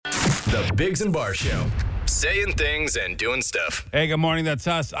The Biggs and Bar Show. Saying things and doing stuff. Hey, good morning. That's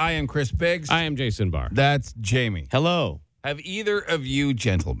us. I am Chris Biggs. I am Jason Barr. That's Jamie. Hello. Have either of you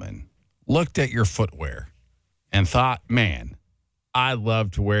gentlemen looked at your footwear and thought, man, I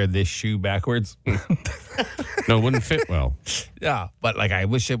love to wear this shoe backwards? No, it wouldn't fit well. Yeah, but like I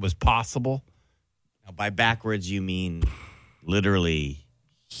wish it was possible. Now, by backwards, you mean literally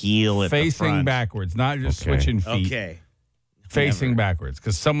heel at the Facing front. backwards, not just Okay. switching feet. Okay. Facing Never. backwards,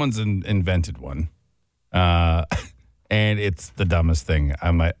 because someone's invented one. And it's the dumbest thing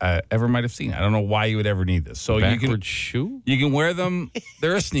I ever might have seen. I don't know why you would ever need this. So Backward shoe? you can wear them.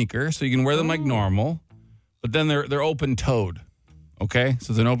 They're a sneaker, so you can wear them like normal, but then they're open toed. Okay,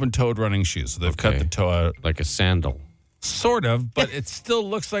 so it's an open toed running shoe. So they've cut Okay. the toe out, Like a sandal. sort of, but it still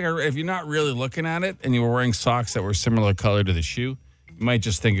looks like if you're not really looking at it and you were wearing socks that were similar color to the shoe, you might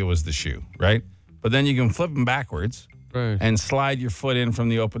just think it was the shoe, right? But then you can flip them backwards Right. and slide your foot in from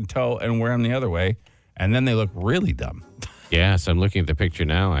the open toe and wear them the other way, and then they look really dumb. Yes, I'm looking at the picture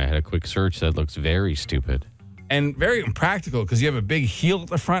now. I had a quick search that looks very stupid. And very impractical because you have a big heel at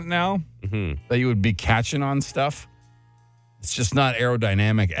the front now that you would be catching on stuff. It's just not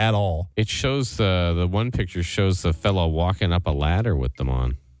aerodynamic at all. It shows the one picture shows the fellow walking up a ladder with them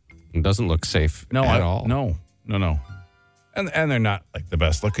on. It doesn't look safe at all. No. And they're not like the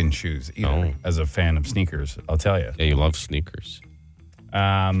best looking shoes either. No. As a fan of sneakers, I'll tell you. Yeah, you love sneakers.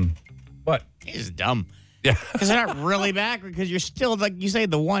 But It's dumb. yeah, Because they're not really backward, because you're still, like you say,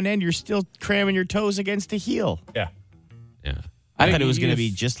 the one end, you're still cramming your toes against the heel. yeah. Yeah. I thought it was going to you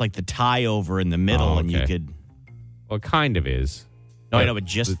be just like the tie over in the middle, Oh, and you okay. could. Well, it kind of is. No, I know, but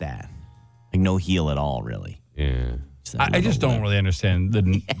just that. Like no heel at all, really. Yeah. Just that I little just don't lip. really understand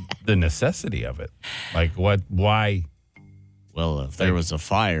the necessity of it. Like why? Well, if there was a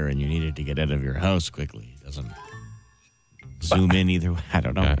fire and you needed to get out of your house quickly, it doesn't zoom in either way. I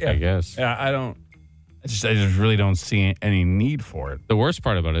don't know. Yeah, I guess. Yeah, I just really don't see any need for it. The worst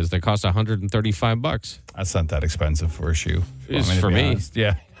part about it is they cost $135. That's not that expensive for a shoe. It is to for be me. honest.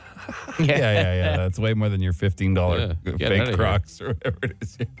 Yeah. Yeah. That's way more than your $15 Yeah, get fake outta here. Crocs or whatever it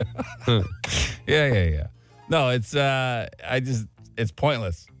is. Yeah. No, it's it's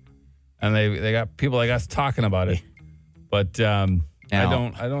pointless, and they got people like us talking about it, but I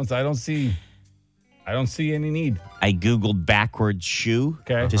don't see any need. I Googled backwards shoe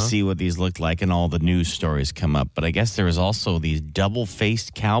Okay. to see what these looked like, and all the news stories come up. But I guess there was also these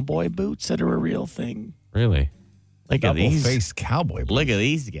double-faced cowboy boots that are a real thing. Really? Look at these. Double-faced cowboy boots. Look at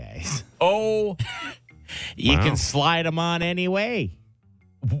these guys. Oh, You Wow. can slide them on any way.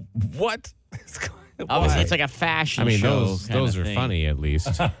 what? Obviously, Why? it's like a fashion I mean, show. those are funny at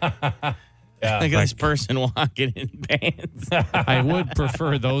least. Look at this person walking in pants. I would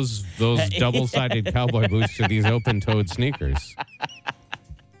prefer those double-sided cowboy boots to these open-toed sneakers.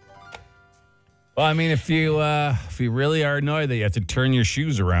 Well, I mean, if you really are annoyed that you have to turn your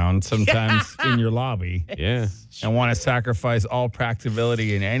shoes around sometimes in your lobby Yeah. and want to sacrifice all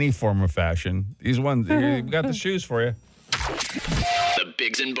practicability in any form or fashion, these ones, we've got the shoes for you. The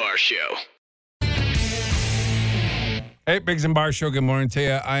Biggs and Bar Show. Hey, Biggs and Bar Show, good morning to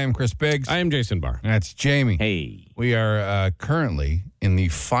you. I am Chris Biggs. I am Jason Barr. And that's Jamie. Hey. We are currently in the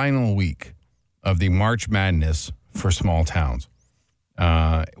final week of the March Madness for small towns.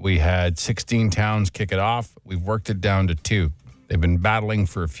 We had 16 towns kick it off. We've worked it down to 2. They've been battling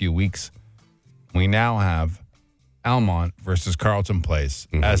for a few weeks. We now have Almont versus Carleton Place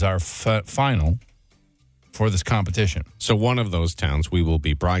as our final for this competition. So one of those towns we will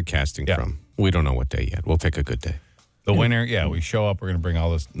be broadcasting Yeah. from. We don't know what day yet. We'll pick a good day. The winner, we show up. We're going to bring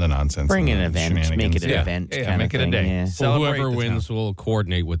all the nonsense. Bring and an the event. Make shenanigans. it an Yeah. event. Yeah, kind make of it a thing, day. yeah. Well, Celebrate whoever the wins town. will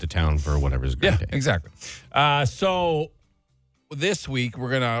coordinate with the town for whatever's good Yeah, day. exactly. So this week, we're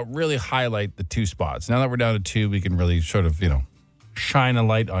going to really highlight the 2 spots. Now that we're down to 2, we can really sort of, shine a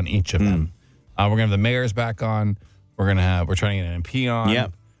light on each of them. We're going to have the mayors back on. We're trying to get an MP on.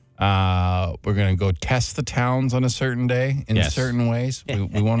 Yep. We're going to go test the towns on a certain day in Yes. certain ways.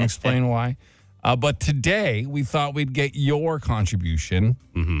 We won't explain why. But today, we thought we'd get your contribution.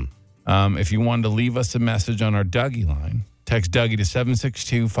 If you wanted to leave us a message on our DUGY line, text DUGY to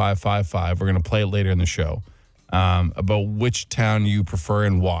 762-555. We're going to play it later in the show about which town you prefer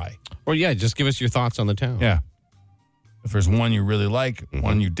and why. Or, yeah, just give us your thoughts on the town. Yeah. If there's one you really like,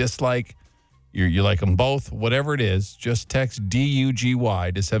 one you dislike, you like them both, whatever it is, just text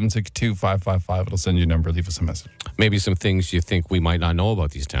DUGY to 762-555. It'll send you a number. Leave us a message. Maybe some things you think we might not know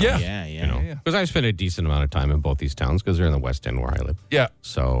about these towns. Yeah. Yeah. Yeah. Because I've spent a decent amount of time in both these towns because they're in the West End where I live. Yeah.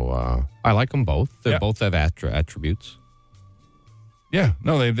 So I like them both. They Yeah. both have attributes. Yeah,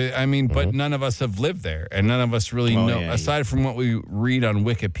 no, I mean, but none of us have lived there, and none of us really know. Yeah, aside from what we read on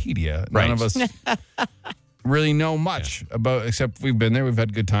Wikipedia, Right. none of us really know much about. Except we've been there, we've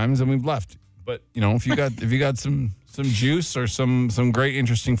had good times, and we've left. But if you got some juice or some great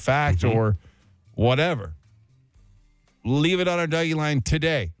interesting fact or whatever, leave it on our DUGY line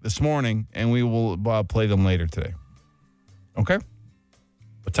this morning, and we will play them later today. Okay.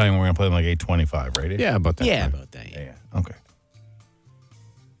 What time we're gonna play them? Like 8:25, right? Yeah, about that. Yeah, time. about that. Yeah. Okay.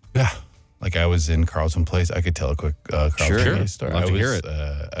 Yeah, like I was in Carlton Place. I could tell a quick Carlton Place story. Love to hear it.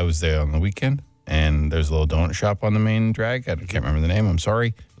 I was there on the weekend, and there's a little donut shop on the main drag. I can't remember the name. I'm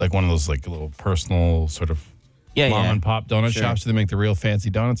sorry. Like one of those like little personal sort of mom and pop donut shops. They make the real fancy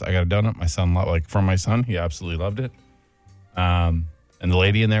donuts. I got a donut. My son from my son. He absolutely loved it. And the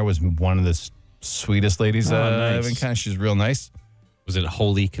lady in there was one of the sweetest ladies I've encountered. She's real nice. Was it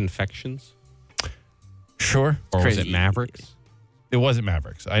Holy Confections? Sure. Or was it Mavericks? It wasn't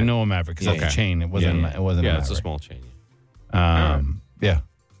Mavericks. I know a Maverick. It's a chain. It wasn't. It wasn't. Yeah, a it's a Maverick. small chain. Yeah.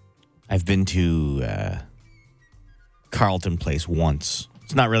 I've been to Carlton Place once.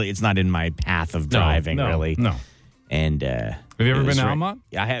 It's not in my path of driving, really. No. And have you ever been to Almont?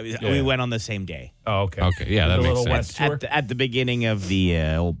 I have. We went on the same day. Oh, okay. Okay, yeah, that the makes little sense. West tour? At the beginning of the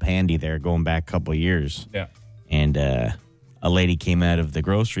old Pandy there, going back a couple of years. Yeah. And a lady came out of the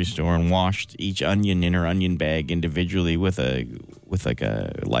grocery store and washed each onion in her onion bag individually with like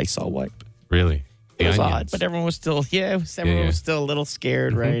a Lysol wipe. Really? It was onions. odd, but everyone was still everyone was still a little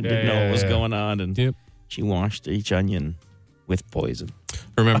scared, right? Didn't know what was going on, and she washed each onion with poison.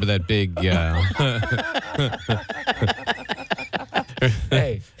 Remember that big...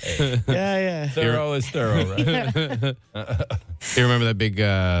 Hey. Yeah. Thorough is thorough, right? You remember that big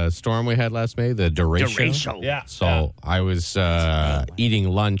storm we had last May? The derecho? Yeah. So I was eating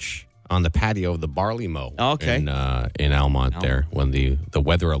lunch on the patio of the Barley Mow in Almont there when the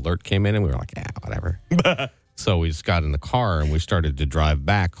weather alert came in, and we were like, whatever. So we just got in the car and we started to drive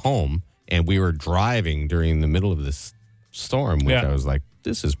back home, and we were driving during the middle of this storm, which I was like,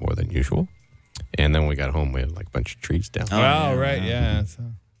 this is more than usual. And then when we got home, we had like a bunch of trees down. Right. Yeah.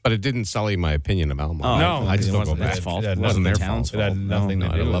 But it didn't sully my opinion of Almont. No, I just it don't go wasn't back. its fault. It It wasn't their town's fault. It had nothing to I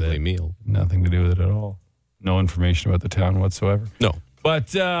do had a with lovely it. meal. Nothing to do with it at all. No information about the town whatsoever. No, But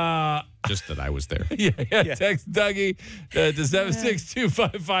just that I was there. text DUGY to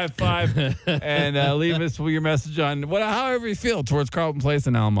 762-555 and leave us your message on however you feel towards Carlton Place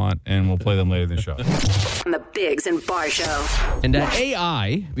in Almont, and we'll play them later in the show. On the Biggs and Bar Show. And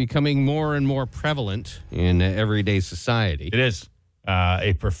AI becoming more and more prevalent in everyday society. It is.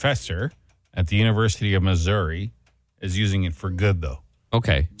 A professor at the University of Missouri is using it for good, though.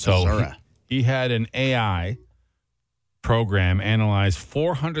 Okay. So he had an AI program analyze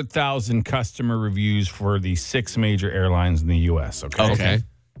 400,000 customer reviews for the 6 major airlines in the U.S. Okay.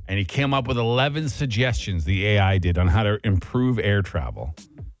 And he came up with 11 suggestions, the AI did, on how to improve air travel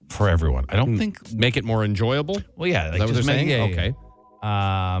for everyone. I don't think... Make it more enjoyable? Well, yeah. Is that what they're saying? Yeah. Okay.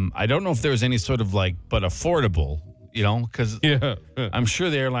 I don't know if there was any sort of but affordable, because I'm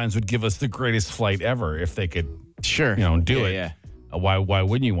sure the airlines would give us the greatest flight ever if they could, do it. Yeah. Why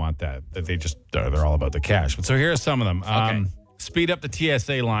wouldn't you want that? That they just, they're all about the cash. But so here are some of them. Speed up the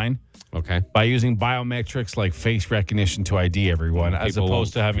TSA line. Okay. By using biometrics like face recognition to ID everyone, as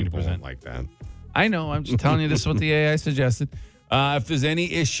opposed to having to present. Like that. I know. I'm just telling you this is what the AI suggested. If there's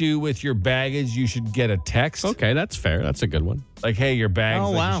any issue with your baggage, you should get a text. Okay, that's fair. That's a good one. Like, hey, your bag's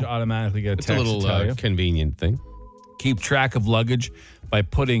you should automatically get a It's text a little to tell you. convenient thing. Keep track of luggage by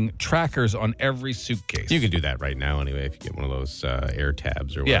putting trackers on every suitcase. You could do that right now anyway if you get one of those air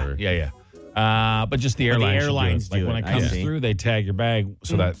tabs or whatever. Yeah. But just the airlines do it. When it I comes see. through, they tag your bag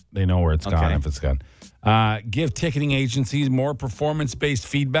so that they know where it's gone, if it's gone. Give ticketing agencies more performance-based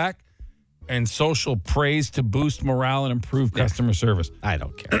feedback and social praise to boost morale and improve customer service. I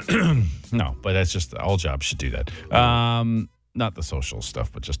don't care. No, but that's just all jobs should do that. Not the social stuff,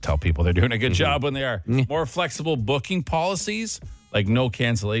 but just tell people they're doing a good job when they are. More flexible booking policies, like no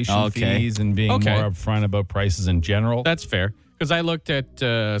cancellation fees and being more upfront about prices in general. That's fair. Because I looked at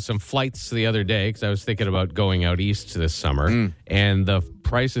some flights the other day because I was thinking about going out east this summer. And the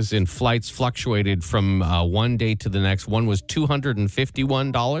prices in flights fluctuated from one day to the next. One was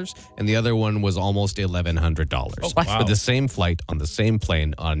 $251 and the other one was almost $1,100 for the same flight on the same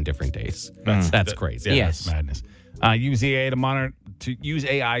plane on different days. That's crazy. Yeah, that's madness. Use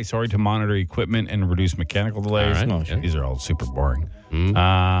AI to monitor equipment and reduce mechanical delays. All right. These are all super boring.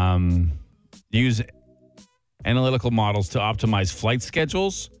 Use analytical models to optimize flight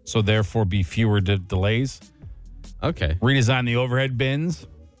schedules, so therefore be fewer delays. Okay. Redesign the overhead bins.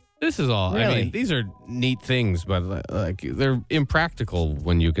 This is all. I Really? mean, these are neat things, but like they're impractical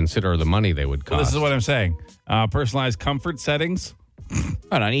when you consider the money they would cost. Well, this is what I'm saying. Personalized comfort settings.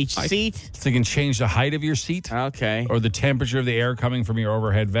 What, on each seat? So you can change the height of your seat. Okay. Or the temperature of the air coming from your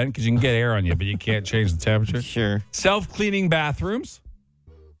overhead vent, because you can get air on you, but you can't change the temperature. Sure. Self-cleaning bathrooms.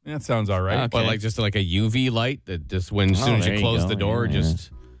 That sounds all right. Okay. But like just like a UV light that just as soon as there you you close go. the door, Yeah. just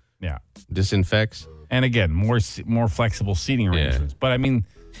Yeah. disinfects. And again, more flexible seating arrangements. But I mean,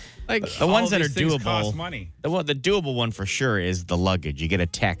 Like The all ones that are these things doable. cost money. The doable one for sure is the luggage. You get a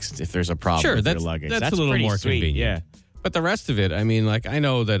text if there's a problem sure, with that's your luggage. that's a little pretty more sweet. convenient. Yeah. But the rest of it, I mean, like I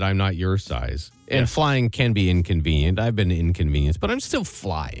know that I'm not your size, and Yeah. flying can be inconvenient. I've been inconvenienced, but I'm still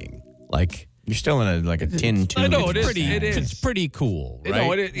flying. Like You're still in a tin tube. I know, it is. pretty, It is. It's pretty cool, You right?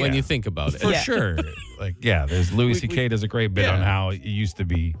 know, it is, When yeah. you think about it. For sure. Like, yeah, there's Louis C.K. does a great bit Yeah. on how it used to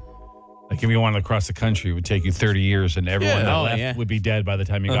be. Like, if you wanted to cross the country, it would take you 30 years, and everyone Yeah. that Oh, left yeah. would be dead by the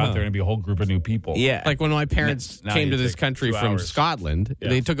time you got there, and it'd be a whole group of new people. Yeah. Like when my parents Now came you to this take country 2 from hours. Scotland, Yeah.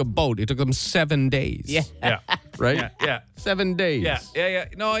 they took a boat. It took them 7 days. Yeah. Yeah. Right? Yeah. 7 days. Yeah.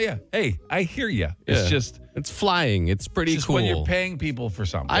 No, yeah. Hey, I hear you. Yeah. It's just, It's flying. It's pretty just cool. when you're paying people for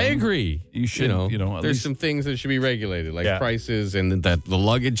something. I agree. You should, at there's least- some things that should be regulated, like Yeah. prices, and that the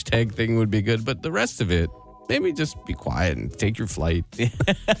luggage tag thing would be good. But the rest of it, maybe just be quiet and take your flight.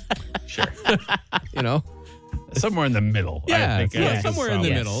 Sure. You know? Somewhere in the middle. Yeah, I think yeah, somewhere in the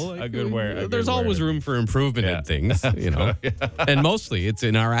Yes. middle. A good word. a There's good always word. room for improvement Yeah. in things, and mostly it's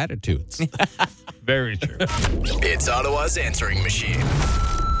in our attitudes. Very true. It's Ottawa's answering machine.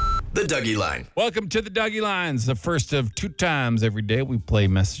 The Dougie Line. Welcome to the Dougie Lines. The first of 2 times every day we play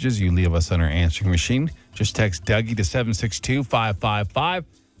messages. You leave us on our answering machine. Just text Dougie to 762-555.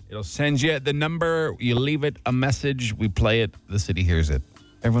 It'll send you the number. You leave it a message. We play it. The city hears it.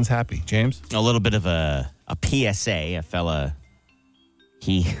 Everyone's happy. James? A little bit of a PSA. A fella,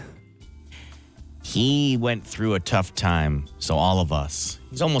 he went through a tough time. So all of us.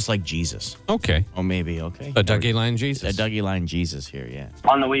 He's almost like Jesus. Okay. Oh, maybe. Okay. A Dougie Line Jesus. A Dougie line Jesus here. Yeah.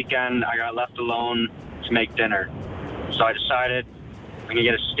 On the weekend, I got left alone to make dinner. So I decided I'm going to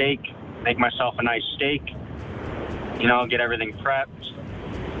get a steak, make myself a nice steak, get everything prepped.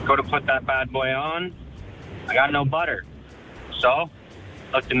 Go to put that bad boy on. I got no butter. So,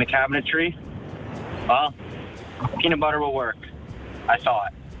 looked in the cabinetry. Well, peanut butter will work. I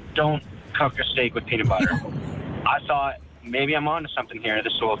thought, don't cook a steak with peanut butter. I thought, maybe I'm onto something here.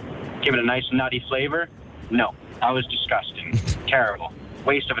 This will give it a nice nutty flavor. No, that was disgusting. Terrible.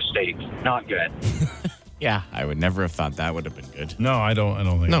 Waste of a steak. Not good. Yeah. I would never have thought that would have been good. No, I don't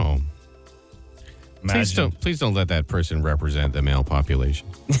think. No. Imagine. Please don't let that person represent the male population.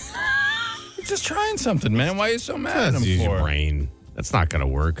 You're just trying something, man. Why are you so mad at Just him use for? your brain. That's not going to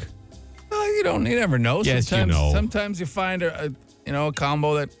work. You never know. Yes, you sometimes, know. Sometimes you find a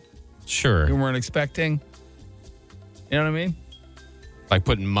combo that Sure. you weren't expecting. You know what I mean? Like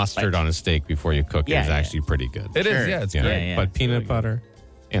putting mustard on a steak before you cook Yeah, is yeah. actually pretty good. It is. Sure. Yeah, it's Yeah. great. Yeah. But peanut butter,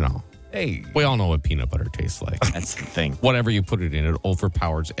 Hey, we all know what peanut butter tastes like. That's the thing. Whatever you put it in, it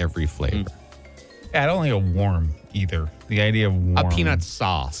overpowers every flavor. I don't like it warm either. The idea of warm. A peanut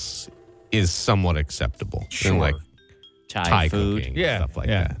sauce is somewhat acceptable. Sure. In like Thai food. cooking, Yeah, stuff like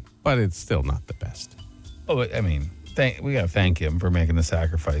yeah. that. But it's still not the best. Oh, but, I mean, we got to thank him for making the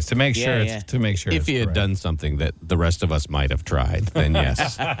sacrifice to make sure. Yeah, To make sure. If it's he had correct. done something that the rest of us might have tried, then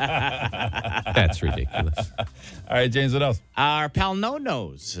yes. That's ridiculous. All right, James. What else? Our pal No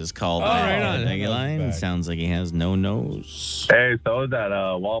Nose is called. right on. Dougie line. Back. Sounds like he has no nose. Hey, so I was at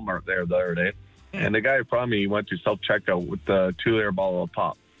Walmart there the other day, and the guy in front of me went to self-checkout with the 2-liter bottle of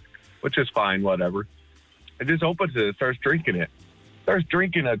pop, which is fine, whatever. I just opens it and starts drinking it. Starts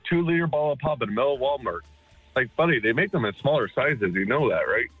drinking a 2-liter bottle of pop in the middle of Walmart. Like, buddy, they make them in smaller sizes. You know that,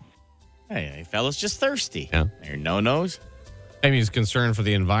 right? Hey, fella's just thirsty. Yeah. Your No Nose. Maybe he's concerned for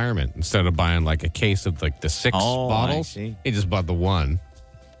the environment. Instead of buying like a case of like the 6 Oh, I bottles, see. he just bought the one.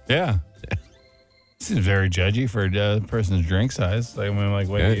 Yeah. Seems very judgy for a person's drink size. Like, I mean, like,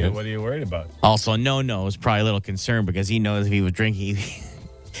 what are you worried about? Also, No Nose probably a little concerned because he knows if he was drinking,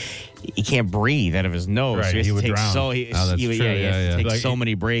 he can't breathe out of his nose. Right, So he has to would take drown. Oh, that's he true. has to Yeah. take Like, so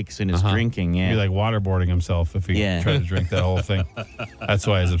many breaks in his Uh-huh. drinking. He'd Yeah. be like waterboarding himself if he Yeah. tried to drink that whole thing. That's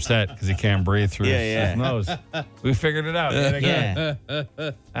why he's upset, because he can't breathe through his nose. We figured it out. Yeah.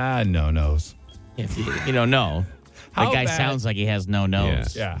 No nose. If you don't know, the How guy bad- sounds like he has no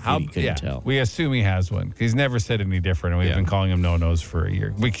nose. Yeah, If you couldn't tell. we assume he has one. He's never said any different, and we've Yeah. been calling him no nose for a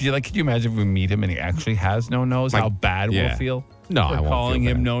year. Could you imagine if we meet him and he actually has no nose? Like, how bad yeah. we'll feel? No, for I won't calling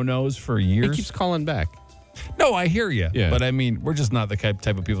feel him bad. no nose for He years. keeps calling back. No, I hear you. Yeah. But I mean, we're just not the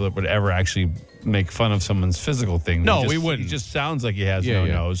type of people that would ever actually make fun of someone's physical thing. No, we wouldn't. He just sounds like he has no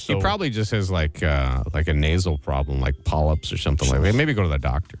nose. So. He probably just has like a nasal problem, like polyps or something like that. Maybe go to the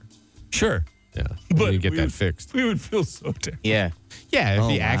doctor. Sure. Yeah. But you get that fixed. We would feel so terrible. Yeah. Yeah, if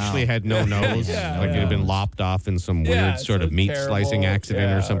he actually had no nose, like it had been lopped off in some weird sort of meat slicing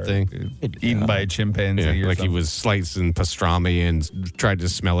accident or something. Eaten by a chimpanzee or like something. he was slicing pastrami and tried to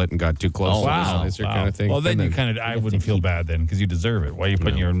smell it and got too close to the slicer kind of thing. Well, then I wouldn't feel bad then because you deserve it. Why are you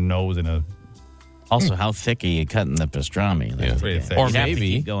putting your nose in a... Also, how thick are you cutting the pastrami? Yeah, pretty thick. Or You'd have to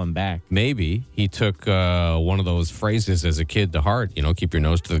maybe keep going back. Maybe he took one of those phrases as a kid to heart. You know, keep your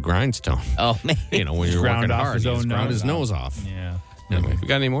nose to the grindstone. Oh, man. You know, when you're Ground working off hard, his he own just ground nose his nose off. Yeah. Anyway, we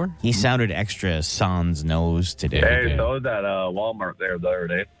got any more? He sounded extra sans nose today. Hey, so I was at Walmart there the other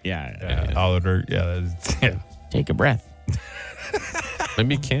day. Yeah. Oliver, Take a breath.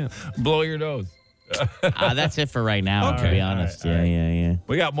 Maybe you can't. Blow your nose. That's it for right now, to Okay. be honest. All right. Yeah.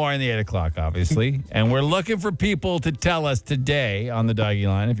 We got more in the 8 o'clock, obviously. And we're looking for people to tell us today on the Dougie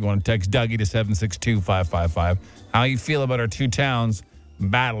line, if you want to text Dougie to 762-555, how you feel about our two towns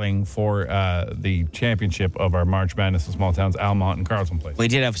battling for the championship of our March Madness of Small Towns, Almont and Carlton Place. We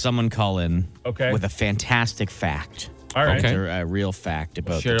did have someone call in with a fantastic fact. All right. Okay. A real fact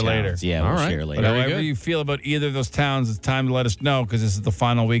about Share the later. towns. Yeah, All we'll right. share later. But however you feel about either of those towns, it's time to let us know because this is the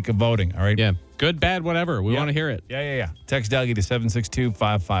final week of voting. All right? Yeah. Good, bad, whatever. We want to hear it. Yeah. Text Dougie to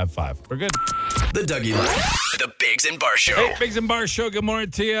 762-555. We're good. The Dougie Line. The Biggs and Bar Show. Hey, Biggs and Bar Show. Good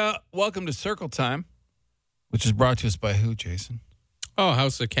morning to you. Welcome to Circle Time, which is brought to us by who, Jason? Oh,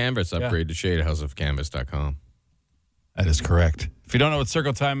 House of Canvas. Upgrade to shade, houseofcanvas.com. That is correct. If you don't know what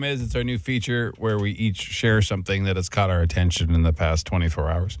Circle Time is, it's our new feature where we each share something that has caught our attention in the past 24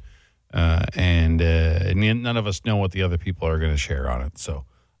 hours. And none of us know what the other people are going to share on it. So,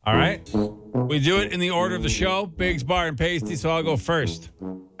 all right. We do it in the order of the show, Biggs, Bar, and Pasty, so I'll go first.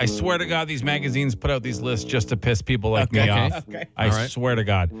 I swear to God, these magazines put out these lists just to piss people like me off. Okay. I swear to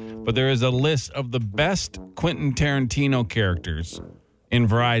God. But there is a list of the best Quentin Tarantino characters in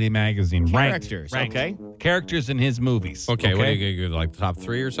Variety magazine. Characters, Ranked. okay. Characters in his movies. Okay, what are you going to do? Like the top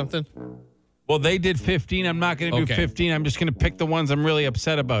 3 or something? Well, they did 15. I'm not going to do Okay. 15. I'm just going to pick the ones I'm really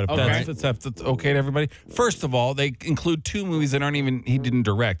upset about. If that's okay to everybody. First of all, they include 2 movies that he didn't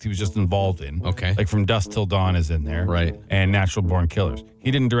direct. He was just involved in. Okay. Like From Dusk Till Dawn is in there. Right. And Natural Born Killers. He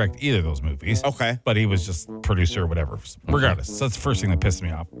didn't direct either of those movies. Okay. But he was just producer or whatever. Regardless, that's the first thing that pissed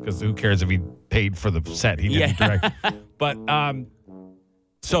me off because who cares if he paid for the set? He didn't direct. But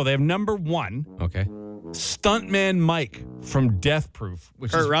so they have number 1. Okay. Stuntman Mike from Death Proof,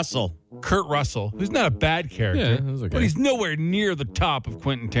 which Kurt is Russell. Kurt Russell, who's not a bad character, Yeah, that was okay. but he's nowhere near the top of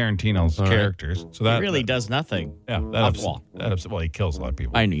Quentin Tarantino's characters. So that He really does nothing. Well, he kills a lot of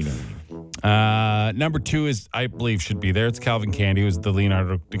people. I know. Number 2 is, I believe, should be there. It's Calvin Candy, who's the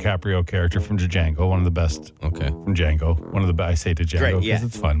Leonardo DiCaprio character from Django, one of the best. Okay. From Django, one of the best. I say Django Great, because yeah.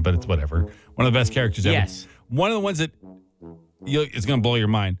 it's fun, but it's whatever. One of the best characters ever. Yes. One of the ones that it's going to blow your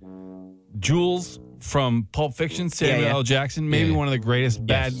mind. Jules from Pulp Fiction, Samuel L. Jackson, maybe one of the greatest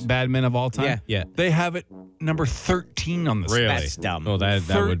bad men of all time. Yeah. They have it number 13 on the Really? That's dumb. Oh, that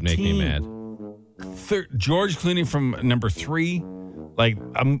would make me 13. mad. George Clooney from number 3, like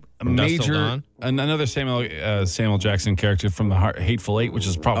a Dusk Till major, Dawn? another Samuel Jackson character from the Hateful Eight, which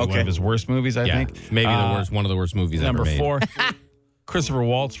is probably one of his worst movies, I think. Maybe one of the worst movies Number ever made. 4. Christopher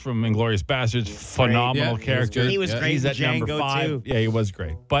Waltz from Inglourious Bastards, phenomenal Yeah, character. He was great He's in at number Django, 5. too. Yeah, he was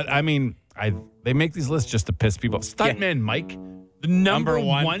great. But I mean, they make these lists just to piss people off. Stuntman Mike, the number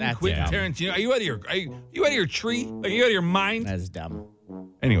one that's Quentin dumb. Tarantino. Are you out of your tree? Are you out of your mind? That's dumb.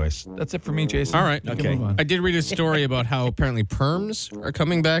 Anyways, that's it for me, Jason. All right. You can Okay. move on. I did read a story about how apparently perms are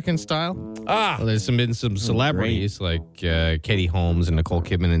coming back in style. Well, there's been some celebrities like Katie Holmes and Nicole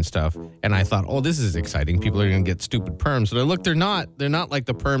Kidman and stuff. And I thought, this is exciting. People are going to get stupid perms. But they're not. They're not like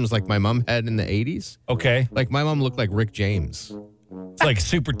the perms like my mom had in the 80s. Okay. Like my mom looked like Rick James. It's like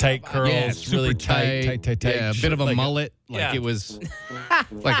super tight curls, super really tight. Yeah, a bit of a Like mullet. It was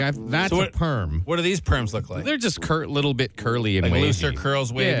that's So a perm. What do these perms look like? They're just little bit curly and Like wavy. looser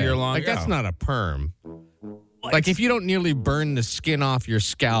curls, wavier, long. Like that's not a perm. Like if you don't nearly burn the skin off your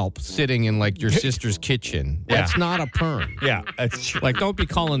scalp sitting in like your sister's kitchen, that's not a perm. Yeah, that's true. Like don't be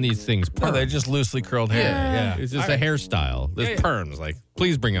calling these things perms. No, they're just loosely curled hair. Yeah. It's just a hairstyle. There's perms. Like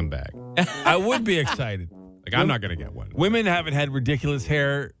please bring them back. I would be excited. Like I'm not gonna get one. Women haven't had ridiculous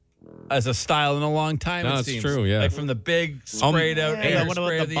hair as a style in a long time. No, it it's seems. true, yeah. Like from the big sprayed out hair what about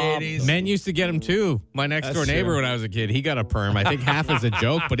spray the of the bob? 80s. Men used to get them too. My next door That's neighbor true. when I was a kid, he got a perm. I think half as a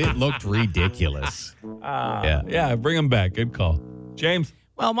joke, but it looked ridiculous. Yeah, bring them back. Good call. James?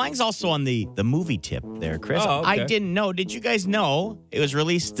 Well, mine's also on the movie tip there, Chris. Oh, okay. I didn't know. Did you guys know it was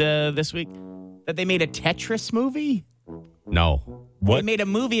released this week that they made a Tetris movie? No. What? They made a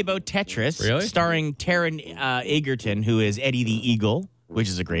movie about Tetris, Really? starring Taron Egerton, who is Eddie the Eagle, which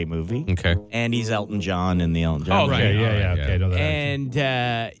is a great movie. Okay. And he's Elton John in the Elton John. Oh, movie. okay. Right, Yeah. all right, Okay. yeah. No, that And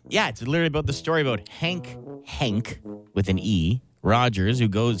it's literally about the story about Hank with an E, Rogers,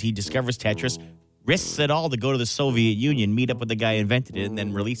 he discovers Tetris, risks it all to go to the Soviet Union, meet up with the guy who invented it, and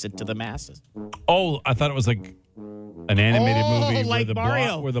then release it to the masses. Oh, I thought it was like an animated movie like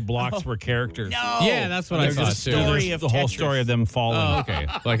Mario. where the blocks were characters. No. Yeah, that's what I There's thought a too. story There's of the whole Tetris. story of them falling. Oh, okay.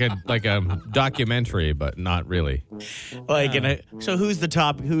 like a documentary, but not really. So who's the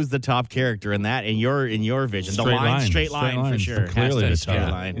top character in that in your vision? Straight The line, line. straight Straight line for line. sure. Clearly Has to the be top.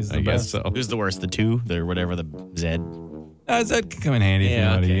 straight line. He's the I guess best. so. Who's the worst? The two, or whatever the Z. That could come in handy if you Yeah,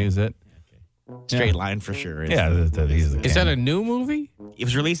 know how to okay. use it. Straight line for sure. Yeah, he's the Is that a new movie? It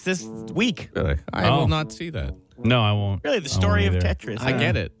was released this week. Really? I Oh. will not see that. No, I won't. Really, the I won't story of either. Tetris. I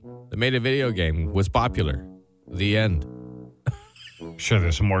get it. They made a video game. Was popular. The end. Sure,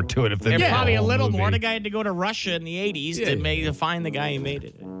 there's more to it if they And made probably a whole little more. movie. The guy had to go to Russia in the 80s Yeah, to find the guy who made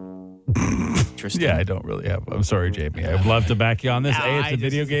it. Interesting. Yeah, I don't really have. I'm sorry, Jamie. I'd love to back you on this. No, A, it's I a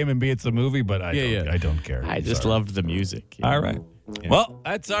video game, and B, it's a movie, but I don't care. I just Sorry. loved the music. All right. Well,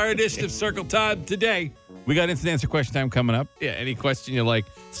 that's our edition of Circle Time today. We got instant answer question time coming up. Yeah, any question you like,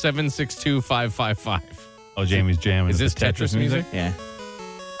 762-555. Oh, Jamie's jamming. Is to this the Tetris music? Yeah.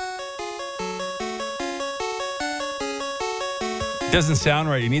 Doesn't sound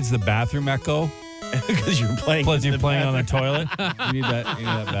right. He needs the bathroom echo. Because you're playing. Plus, you're playing on the toilet. You need that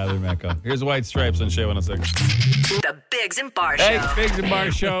bathroom echo. Here's White Stripes on Shea 106. The Biggs and Bar Hey, Show. Biggs and Bar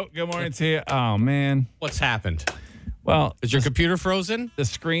Show. Good morning to you. Oh, man. What's happened? Well, Is your computer frozen? the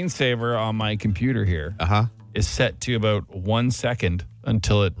screensaver on my computer here Uh-huh. is set to about 1 second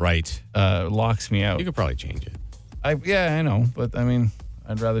until it Right. locks me out. You could probably change it. I know, but I mean,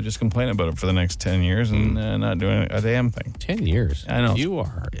 I'd rather just complain about it for the next 10 years and not doing a damn thing. 10 years. I know. You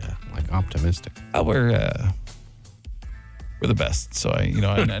are, optimistic. We're the best, so I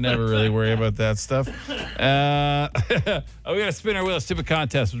never really worry about that stuff. We got to spin our wheel, a stupid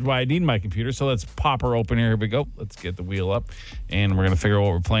contest, which is why I need my computer. So let's pop her open here. Here we go. Let's get the wheel up, and we're gonna figure out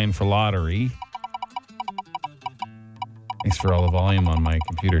what we're playing for lottery. Thanks for all the volume on my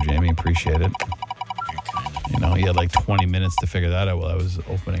computer, Jamie. Appreciate it. You had like 20 minutes to figure that out while I was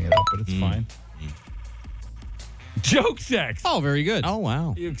opening it up, but it's fine. Joke sex. Oh, very good. Oh,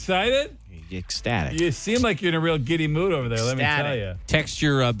 wow. You excited? Ecstatic. You seem like you're in a real giddy mood over there. Let me tell you. Text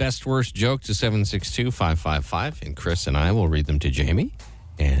your best worst joke to 762-555, and Chris and I will read them to Jamie.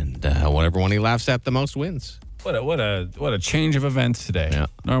 And whatever one he laughs at the most wins. What a change of events today. Yeah.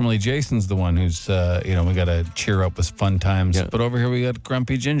 Normally Jason's the one who's we got to cheer up with fun times. Yeah. But over here we got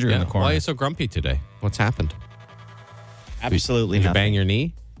Grumpy Ginger in the corner. Why are you so grumpy today? What's happened? Absolutely Did you nothing. bang your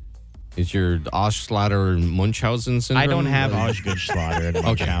knee? Is your Oschlatter Munchausen syndrome? I don't have Osgood-Schlatter and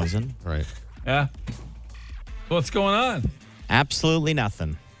Munchausen. Right. Yeah. What's going on? Absolutely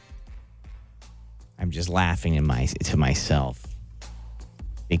nothing. I'm just laughing to myself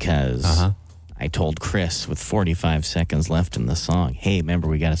because I told Chris with 45 seconds left in the song, "Hey, remember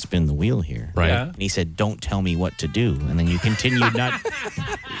we got to spin the wheel here." Right. Yeah. And he said, "Don't tell me what to do." And then you continued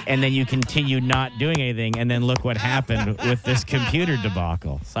not doing anything. And then look what happened with this computer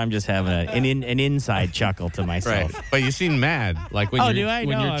debacle. So I'm just having an inside chuckle to myself. Right. But you seem mad. Like when Oh, you're, do I?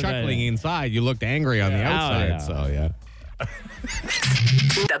 when No, you're I'm chuckling not. inside, you looked angry on the outside. yeah. So, yeah.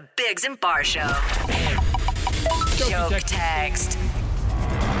 The Biggs and Bar Show. Joke text.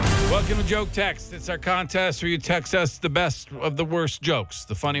 Welcome to Joke Text. It's our contest where you text us the best of the worst jokes.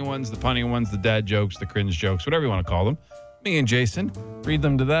 The funny ones, the punny ones, the dad jokes, the cringe jokes, whatever you want to call them. Me and Jason read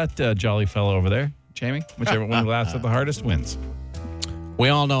them to that jolly fellow over there. Jamie, whichever one laughs at the hardest wins. We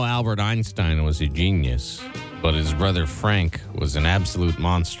all know Albert Einstein was a genius, but his brother Frank was an absolute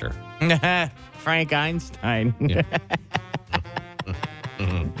monster. Frank Einstein. Yeah.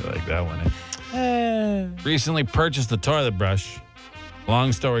 I like that one. Recently purchased a toilet brush.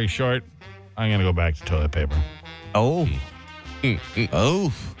 Long story short, I'm going to go back to toilet paper. Oh.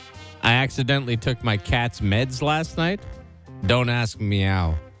 Oh. I accidentally took my cat's meds last night. Don't ask me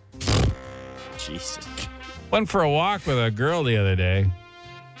how. Jesus. Went for a walk with a girl the other day.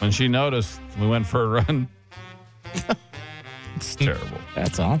 When she noticed, we went for a run. It's terrible.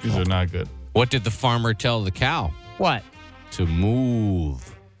 That's awful. These are not good. What did the farmer tell the cow? What? To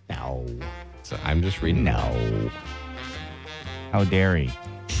move. No. So I'm just reading. No. How dare he?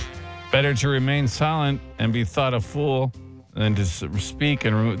 Better to remain silent and be thought a fool And then just speak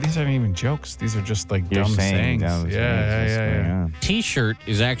and remove. These aren't even jokes. These are just like You're dumb saying sayings. dumb Yeah. T-shirt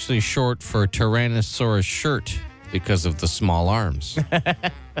is actually short for Tyrannosaurus shirt because of the small arms.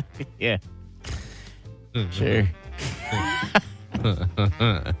 Yeah. Sure.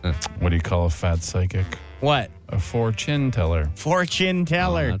 What do you call a fat psychic? What? A fortune teller. Fortune Oh,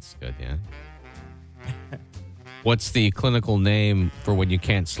 teller. that's good, yeah. What's the clinical name for when you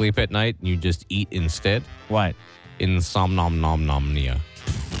can't sleep at night and you just eat instead? What? Insomnomnomnia.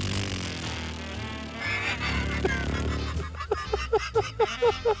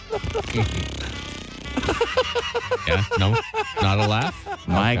 Yeah, no, not a laugh?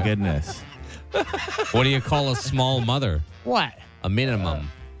 My goodness. What do you call a small mother? What? A minimum.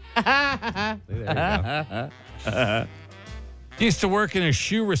 There you go. Used to work in a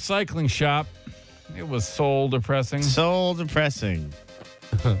shoe recycling shop. It was soul depressing. Soul depressing.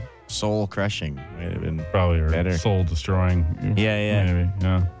 Soul crushing. Might have been Probably better. soul destroying. Yeah. Maybe,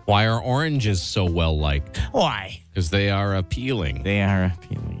 yeah. Why are oranges so well liked? Why? Because they are appealing. They are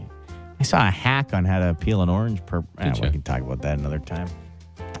appealing. I saw a hack on how to peel an orange. We ya? can talk about that another time.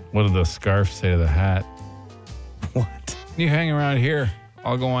 What did the scarf say to the hat? What? You hang around here.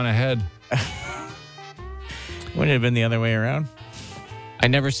 I'll go on ahead. Wouldn't it have been the other way around? I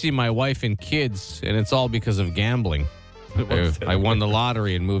never see my wife and kids, and it's all because of gambling. I won the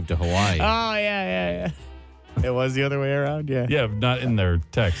lottery and moved to Hawaii. Oh, yeah. It was the other way around, yeah. Yeah, not in their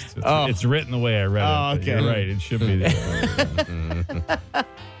text. It's, it's written the way I read it. Oh, but okay. You're right. It should be the other way.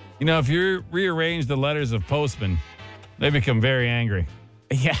 You know, if you rearrange the letters of postmen, they become very angry.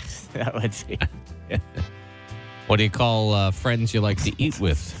 Yes, that would be. What do you call friends you like to eat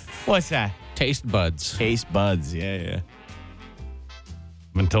with? What's that? Taste buds. Taste buds, yeah.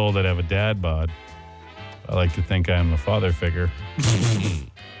 I've been told I'd have a dad bod. I like to think I'm the father figure. This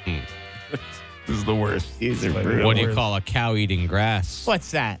is the worst. These are Like, brutal. What do you call a cow eating grass?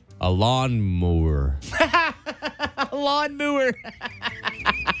 What's that? A lawnmower. A lawnmower.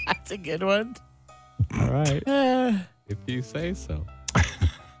 That's a good one. All right. If you say so.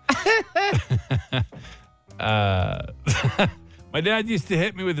 My dad used to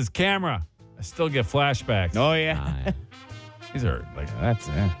hit me with his camera. I still get flashbacks. Oh, yeah. These are like, That's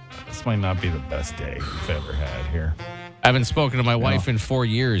this might not be the best day you've ever had here. I haven't spoken to my wife in 4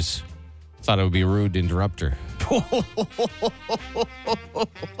 years. Thought it would be rude to interrupt her.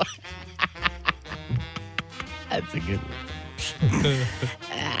 That's a good one.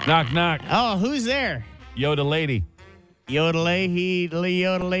 Knock, knock. Oh, who's there? Yoda lady. Yoda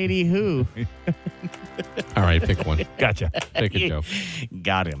lady who? All right, pick one. Gotcha. Pick a joke.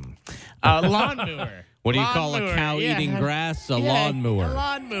 Got him. Lawnmower. What do you call a Lawnmower, cow yeah. eating grass? A Yeah, lawnmower. A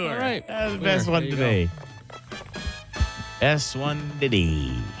lawnmower. All right. That was the Clear. best one There you today. Best one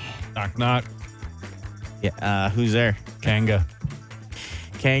today. Knock, knock. Yeah. Who's there? Kanga.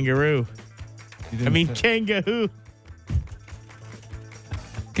 Kangaroo. Kangaroo.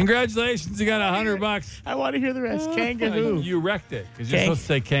 Congratulations, you got $100. I want to hear the rest. Kangaroo. You wrecked it because you're supposed to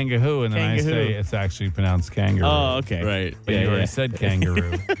say kangahoo, and then I Kangahoo. say it's actually pronounced kangaroo. Oh, okay. Right. But you already said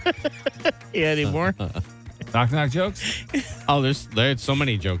kangaroo. Yeah, anymore? Knock, knock jokes? Oh, there's so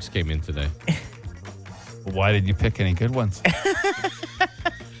many jokes came in today. Why did you pick any good ones?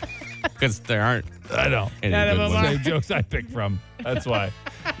 Because there aren't I don't. any None of good them ones. Same jokes I picked from. That's why.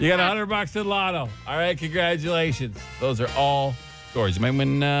 You got $100 in Lotto. All right, congratulations. Those are all yours. You might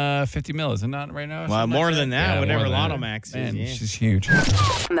win 50 mil, is it not right now? Well, Something more like than that, Yeah, whatever more than Lotto that. Max is. Man, Yeah. she's huge.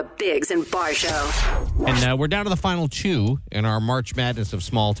 On the Biggs and Bar Show. And we're down to the final two in our March Madness of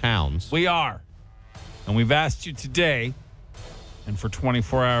small towns. We are. And we've asked you today, and for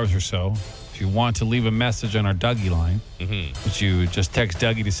 24 hours or so, if you want to leave a message on our DUGY line, which you just text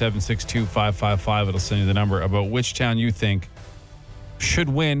DUGY to 762-555, it'll send you the number about which town you think should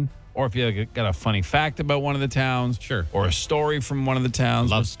win, or if you got a funny fact about one of the towns, Sure. or a story from one of the towns.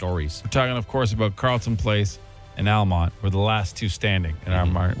 Love stories. We're talking, of course, about Carlton Place and Almont. We're the last two standing. In our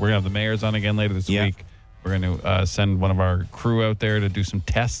We're going to have the mayors on again later this Yeah. week. We're going to send one of our crew out there to do some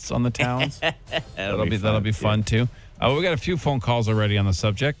tests on the towns. that'll be fun too. We got a few phone calls already on the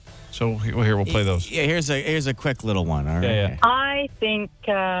subject, so we'll play those. Yeah, here's a quick little one. All right. Yeah. I think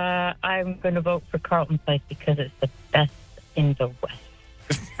I'm going to vote for Carlton Place because it's the best in the West.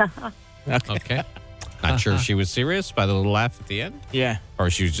 Okay. Not sure if she was serious by the little laugh at the end, Yeah.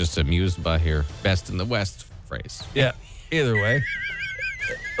 or she was just amused by her best in the West phrase. Yeah. Either way,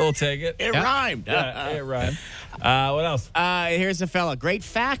 we'll take it. It rhymed. Yeah, it rhymed. What else? Here's a fella. Great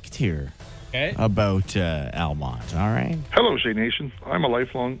fact here Okay. about Almont. All right. Hello, Shea Nation. I'm a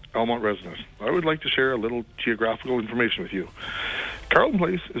lifelong Almont resident. I would like to share a little geographical information with you. Carlton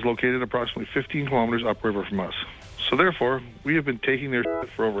Place is located approximately 15 kilometers upriver from us. So therefore, we have been taking their shit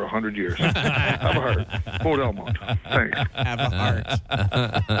for over 100 years. Have a heart. Vote Almont. Thanks. Have a heart.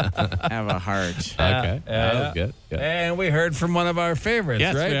 Have a heart. Okay. That was good. And we heard from one of our favorites,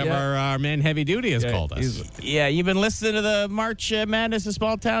 Yes, right? we have our man Heavy Duty has called us. Yeah, you've been listening to the March Madness of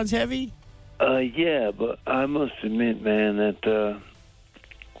Small Towns Heavy? Yeah, but I must admit, man, that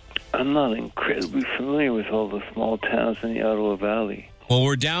I'm not incredibly familiar with all the small towns in the Ottawa Valley. Well,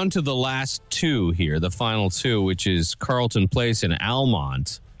 we're down to the last two here, the final two, which is Carleton Place and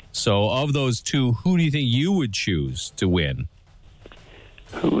Almont. So of those two, who do you think you would choose to win?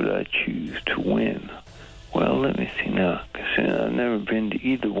 Who would I choose to win? Well, let me see now. I've never been to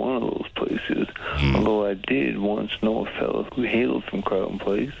either one of those places, although I did once know a fellow who hailed from Carleton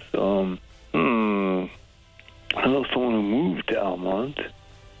Place. I know someone who moved to Almont.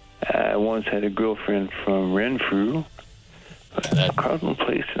 I once had a girlfriend from Renfrew. Carleton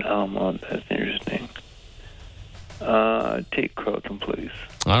Place and Almont, that's interesting. Take Carleton Place.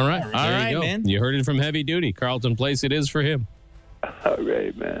 All right. All there right, you go. man. You heard it from Heavy Duty. Carleton Place it is for him. All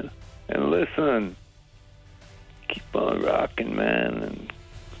right, man. And listen, keep on rocking, man, and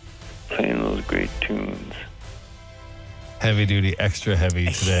playing those great tunes. Heavy Duty, extra heavy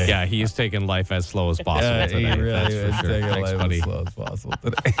today. Yeah, he is taking life as slow as possible Yeah, today. he really That's is for sure. taking Thanks, life buddy. as slow as possible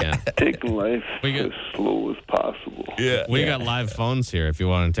today. Yeah. Taking life We got- as slow as possible. Yeah. We got live phones here if you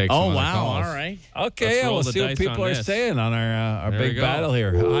want to take some Oh, of the wow. calls. All right. Okay, Let's yeah, roll we'll the see what dice people on are this. saying on our There we big go. battle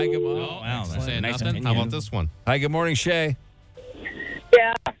here. Hi, good morning. Oh, Wow, excellent. saying Nice nothing. How about this one? Hi, good morning, Shay.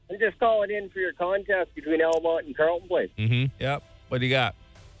 Yeah, I'm just calling in for your contest between Almont and Carleton Place. Mm-hmm. Yep. What do you got?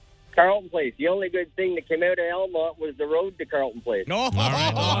 Carleton Place. The only good thing that came out of Almont was the road to Carleton Place. No. All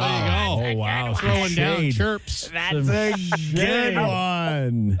right. Well, there you go. Oh, wow. Throwing down Shade. chirps. That's a good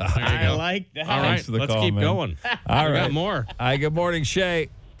one. I go. like that. All right. Thanks for the Let's call, keep man. going. All We right. got more. Hi, good morning, Shay.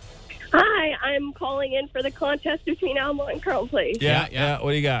 Hi, I'm calling in for the contest between Almont and Carleton Place. Yeah.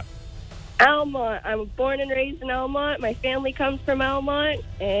 What do you got? Almont. I'm born and raised in Almont. My family comes from Almont,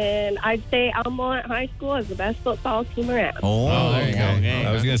 and I'd say Almont High School is the best football team around. Oh, there you go. okay.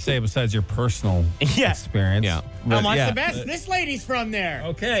 I was going to say, besides your personal Yeah. experience. Yeah. but Almont's yeah. the best. This lady's from there.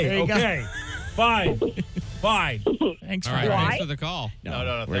 Okay, There you go. okay. Fine. Thanks All for right. Why? Thanks for the call.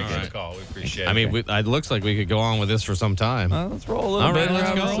 No. we're Thanks for good. the call. We appreciate I it. mean, it looks like we could go on with this for some time. Let's roll a little All bit. right, We're let's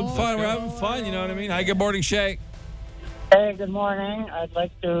having go. some fun. We're having fun. You know what I mean? Hi, good morning, Shay. Hey, good morning. I'd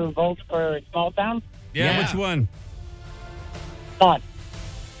like to vote for Small Town. Yeah, which one? Thought.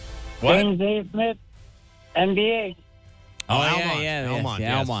 What? James A. Smith, NBA. Oh, Almont. yeah. Almont, Yeah,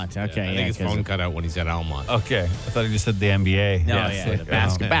 yes. Almont. Yeah, Okay. I think his 'cause phone cut out when he said Almont. Okay. I thought he just said the NBA. No, Yes, yeah, like, the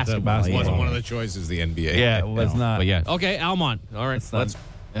basketball. basketball. Wasn't one of the choices, the NBA. Yeah, it was not. But yeah. Okay, Almont. All right. Let's.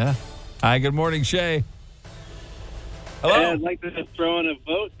 Yeah. Hi, good morning, Shay. Hello. I'd like to just throw in a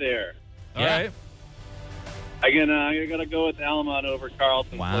vote there. All right. I'm gonna go with Almont over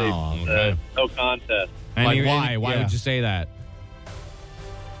Carleton Wow, Place. okay. No contest. Like, why? Why would you say that?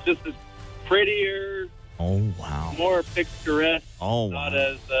 Just as prettier, Oh, wow. more picturesque. Oh, Not wow.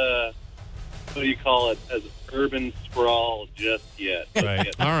 as what do you call it? As urban sprawl just yet.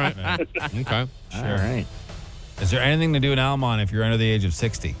 Right. All right. Okay. All right. Is there anything to do in Almont if you're under the age of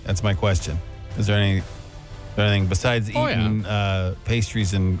 60? That's my question. Is there anything besides Oh, yeah. eating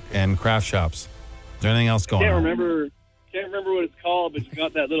pastries and craft shops? Is there anything else going Can't on? remember what it's called, but you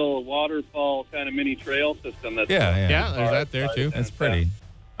got that little waterfall kind of mini trail system. That's Yeah. Yeah, there's that there too. That's pretty.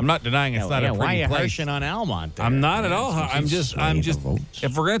 I'm not denying it's not a why are pretty you place. harshing on Almont there? I'm not at all. I'm just.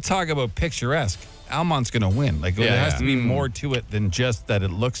 If we're going to talk about picturesque, Almont's going to win. Like there has to be more to it than just that it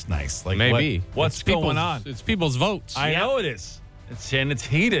looks nice. Like Maybe. what's It's going people's- on? It's people's votes. I know it is. It's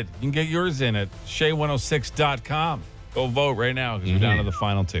heated. You can get yours in at shay106.com. Go vote right now because we're down to the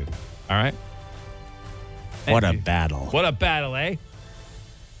final two. All right. What a battle. What a battle, eh?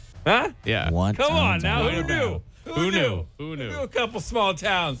 Huh? Yeah. What Come a on now. battle. Who knew? Who knew? Who knew? Do a couple small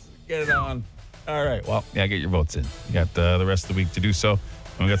towns. Get it on. All right. Well, yeah, get your votes in. You got the rest of the week to do so.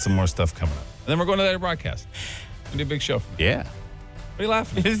 And we got some more stuff coming up. And then we're going to that broadcast. We'll do a big show for you. Yeah. What are you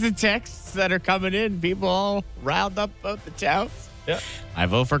laughing? Is the texts that are coming in, people all riled up about the towns? Yeah. I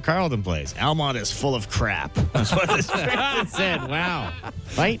vote for Carleton Place. Almont is full of crap. That's what this person said. Wow.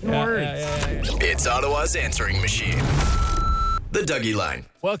 Fighting words. It's Ottawa's answering machine. The DUGY line.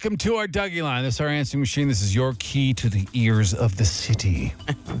 Welcome to our DUGY line. This is our answering machine. This is your key to the ears of the city.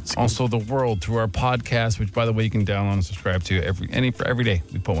 Also the world through our podcast, which, by the way, you can download and subscribe to every day.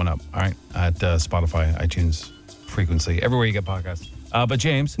 We put one up, all right, at Spotify, iTunes, Frequency, everywhere you get podcasts. But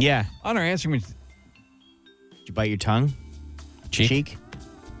James, Yeah. on our answering machine, Did you bite your tongue? Cheek?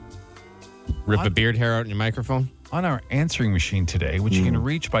 Rip a beard hair out in your microphone? on our answering machine today, which you can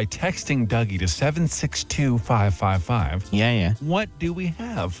reach by texting Dougie to 762-555. Yeah. What do we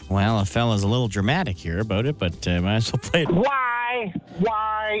have? Well, a fella's a little dramatic here about it, but might as well play it. Why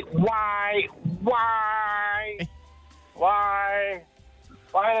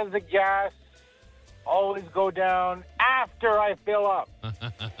does the gas always go down after I fill up?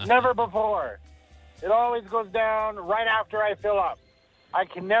 Never before. It always goes down right after I fill up. I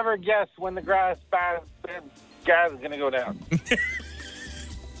can never guess when the gas is going to go down.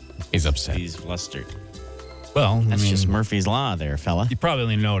 He's upset. He's flustered. Well, That's just Murphy's Law there, fella. You probably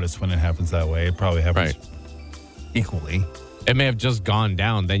only notice when it happens that way. It probably happens equally. It may have just gone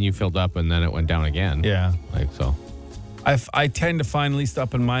down, then you filled up, and then it went down again. Yeah. Like so. I tend to find, at least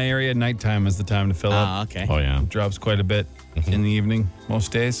up in my area, nighttime is the time to fill up. Okay. Oh, yeah. It drops quite a bit in the evening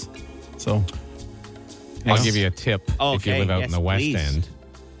most days. So I'll give you a tip if you live out in the West End.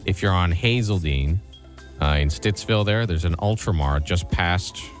 If you're on Hazeldean in Stittsville there's an Ultramar just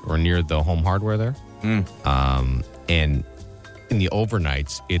past or near the Home Hardware there. And in the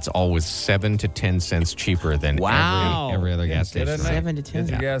overnights, it's always 7 to 10 cents cheaper than every other gas station. 7 to 10.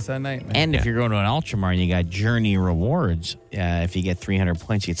 Get your gas at night, man. And if you're going to an Ultramar and you got Journey Rewards, if you get 300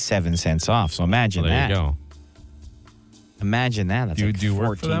 points, you get 7 cents off. So imagine there that. You go. Imagine that. That's do you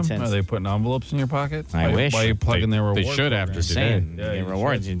work for them? cents. Are they putting envelopes in your pocket? I wish. Why are you plugging their rewards? They should after today. Saying,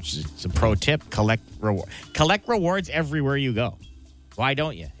 rewards. It's a pro tip. Collect rewards everywhere you go. Why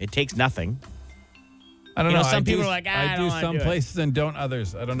don't you? It takes nothing. I don't know. Some people are like, I do some places and don't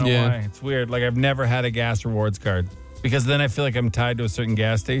others. I don't know Yeah. why. It's weird. Like, I've never had a gas rewards card because then I feel like I'm tied to a certain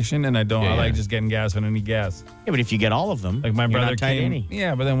gas station and I don't. I like just getting gas when I need gas. Yeah, but if you get all of them, like my brother not tied to came. any.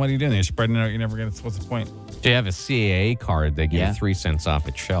 Yeah, but then what are you doing? You're spreading it out. You never get it. What's the point? If you have a CAA card, they give you 3 cents off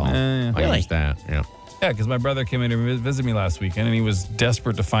at Shell. I Really? use that. Yeah. Yeah, because my brother came in to visit me last weekend and he was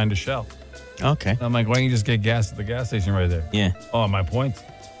desperate to find a Shell. Okay. I'm like, why don't you just get gas at the gas station right there? Yeah. Oh, my points.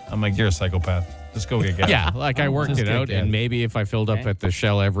 I'm like, you're a psychopath. Just go get gas. Yeah, like I worked it out, and maybe if I filled up at the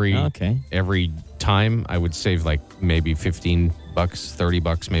Shell every time, I would save like maybe $15,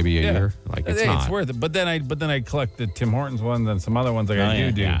 $30 maybe a year. Like it's not. It's worth it. But then I collect the Tim Hortons ones and some other ones like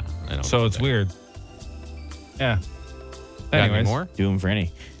I do. Yeah, I don't so it's weird. Yeah. Got any Anyways, more? Do them for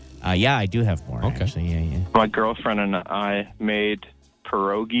any. Yeah, I do have more. Okay. Actually. Yeah. My girlfriend and I made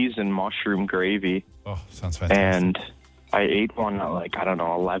pierogies and mushroom gravy. Oh, sounds fantastic. And I ate one at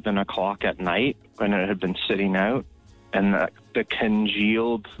 11 o'clock at night when it had been sitting out. And the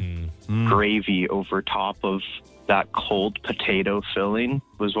congealed gravy over top of that cold potato filling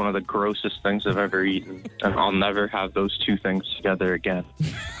was one of the grossest things I've ever eaten. And I'll never have those two things together again.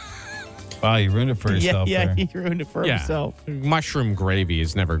 Wow, you ruined it for yourself. Yeah, there. he ruined it for himself. Mushroom gravy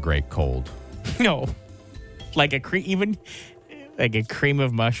is never great cold. No. Like a cream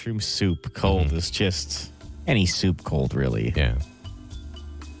of mushroom soup cold is just any soup cold, really. Yeah.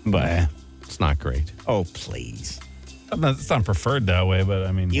 But it's not great. Oh, please. It's not preferred that way, but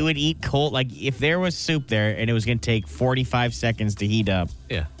I mean. You would eat cold, like if there was soup there and it was going to take 45 seconds to heat up.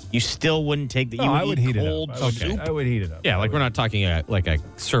 Yeah. You still wouldn't take the. No, I would heat it up. I would heat it up. Yeah, like we're not talking like a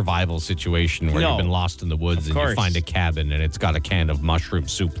survival situation where you've been lost in the woods and you find a cabin and it's got a can of mushroom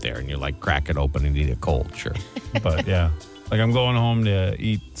soup there and you're like, crack it open and eat it cold. Sure. But yeah, like I'm going home to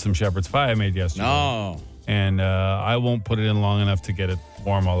eat some shepherd's pie I made yesterday. No. And I won't put it in long enough to get it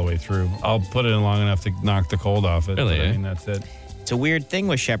warm all the way through. I'll put it in long enough to knock the cold off it. Really, I mean, that's it. It's a weird thing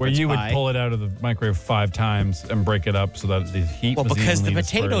with shepherd's pie. Where you would pull it out of the microwave 5 times and break it up so that the heat was because the evenly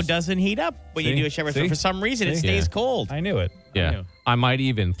potato dispersed. doesn't heat up when you do a shepherd's pie. For some reason, it stays cold. I knew it. Yeah. I might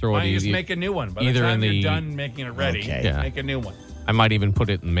even throw Why it don't you just make a new one? By the time you're done making it ready, make a new one. I might even put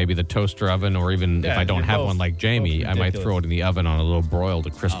it in maybe the toaster oven, or even if I don't have one like Jamie, I might throw it in the oven on a little broil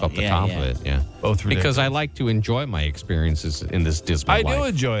to crisp up the top of it. Yeah. Both ridiculous. Because I like to enjoy my experiences in this dismal life. I do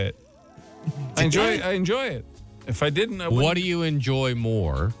enjoy it. I enjoy it. If I didn't, I wouldn't. What do you enjoy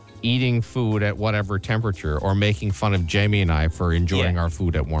more? Eating food at whatever temperature or making fun of Jamie and I for enjoying our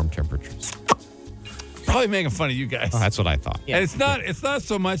food at warm temperatures? Probably making fun of you guys. Oh, that's what I thought. Yeah. And it's not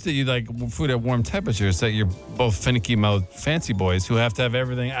so much that you like food at warm temperatures, that you're both finicky mouthed fancy boys who have to have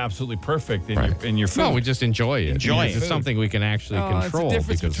everything absolutely perfect in your food. No, we just enjoy it. It's something we can actually control. It's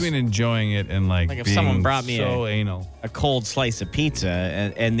a difference between enjoying it and like if being someone brought me so anal. A cold slice of pizza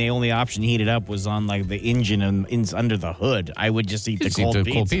and the only option to heat it up was on like the engine and under the hood, I would just eat the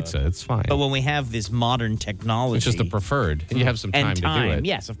cold pizza. It's fine. But when we have this modern technology, it's just the preferred. And you have some time to do it.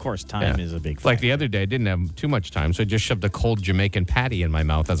 Yes, of course, time is a big factor. Like the other day, I didn't have too much time, so I just shoved a cold Jamaican patty in my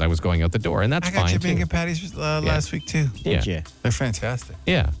mouth as I was going out the door, and that's fine. I got Jamaican patties last week too. Did you? They're fantastic.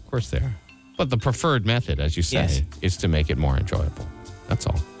 Yeah, of course they are. But the preferred method, as you say, is to make it more enjoyable. That's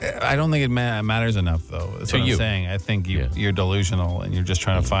all. I don't think it matters enough, though. That's what I'm saying. I think you're delusional, and you're just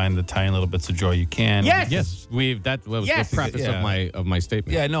trying to find the tiny little bits of joy you can. Yes. That was the preface of my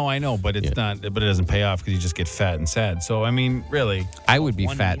statement. Yeah, no, I know, but it's not. But it doesn't pay off because you just get fat and sad. So, I mean, really, I would be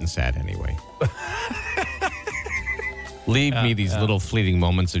fat and sad anyway. Leave me these little fleeting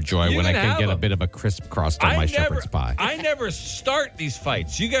moments of joy when I can get a bit of a crisp crust on my shepherd's pie. I never start these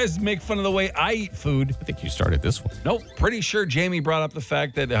fights. You guys make fun of the way I eat food. I think you started this one. Nope. Pretty sure Jamie brought up the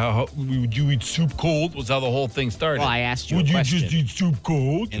fact that would you eat soup cold was how the whole thing started. Well, I asked you would a question. Would you just eat soup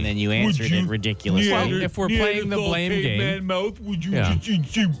cold? And then you answered it ridiculously. Well, if we're playing the blame game, mouth, would you just eat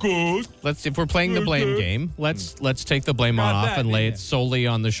soup cold? If we're playing the blame game, let's take the blame off and lay it solely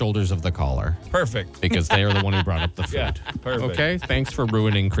on the shoulders of the caller. Perfect. Because they are the one who brought up the food. Yeah, perfect. Okay? Thanks for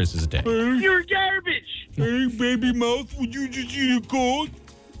ruining Chris's day. You're garbage. Hey, baby mouth, would you just eat it cold?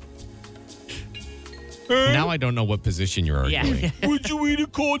 Now I don't know what position you're arguing. Yeah. Would you eat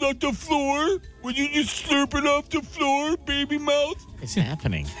it cold off the floor? Would you just slurp it off the floor, baby mouth? What's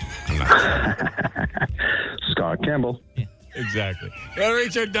happening? I'm not sure. Scott Campbell. Yeah, exactly. You want to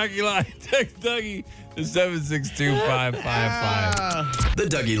reach our Dougie line? Text Dougie to 762-555. The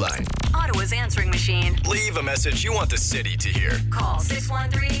Dougie Line. Ottawa's answering machine. Leave a message you want the city to hear. Call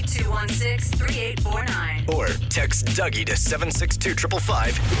 613-216-3849. Or text Dougie to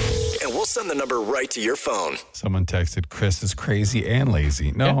 762-555, and we'll send the number right to your phone. Someone texted, Chris is crazy and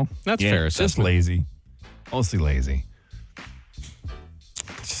lazy. No, that's fair. Just lazy. Mostly lazy.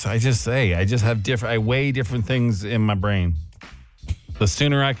 I just have I weigh different things in my brain. The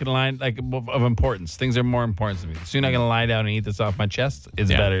sooner I can lie, of importance, things are more important to me. The sooner I can lie down and eat this off my chest is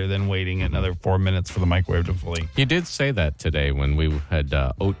better than waiting another 4 minutes for the microwave to fully. You did say that today when we had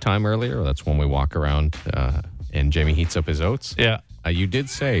oat time earlier. That's when we walk around and Jamie heats up his oats. Yeah. You did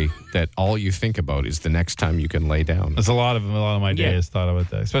say that all you think about is the next time you can lay down. That's a lot of my day is thought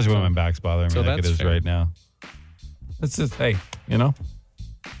about that, especially when my back's bothering me like it is fair. Right now. It's just, hey,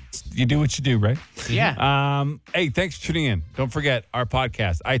 you do what you do, right? Yeah. Hey, thanks for tuning in. Don't forget our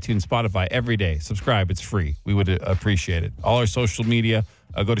podcast, iTunes, Spotify, every day. Subscribe. It's free. We would appreciate it. All our social media.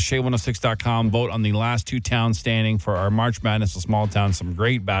 Go to shay106.com. Vote on the last two towns standing for our March Madness of small towns. Some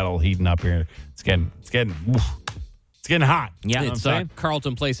great battle heating up here. It's getting hot. Yeah, it's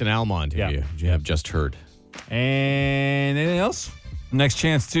Carlton Place in Almond. You have just heard. And anything else? Next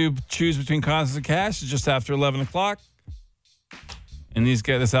chance to choose between causes and cash is just after 11 o'clock. And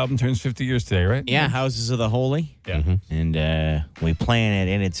this album turns 50 years today, right? Yeah, Houses of the Holy. Yeah. Mm-hmm. And we playing it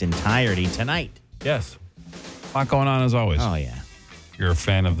in its entirety tonight. Yes. A lot going on as always. Oh, yeah. You're a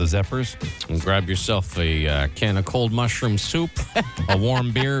fan of the Zeppers? And grab yourself a can of cold mushroom soup, a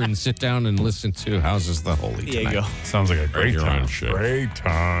warm beer, and sit down and listen to Houses of the Holy tonight. There you go. Sounds like a great time. Great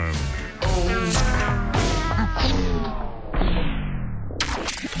time.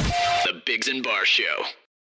 The Biggs and Bar Show.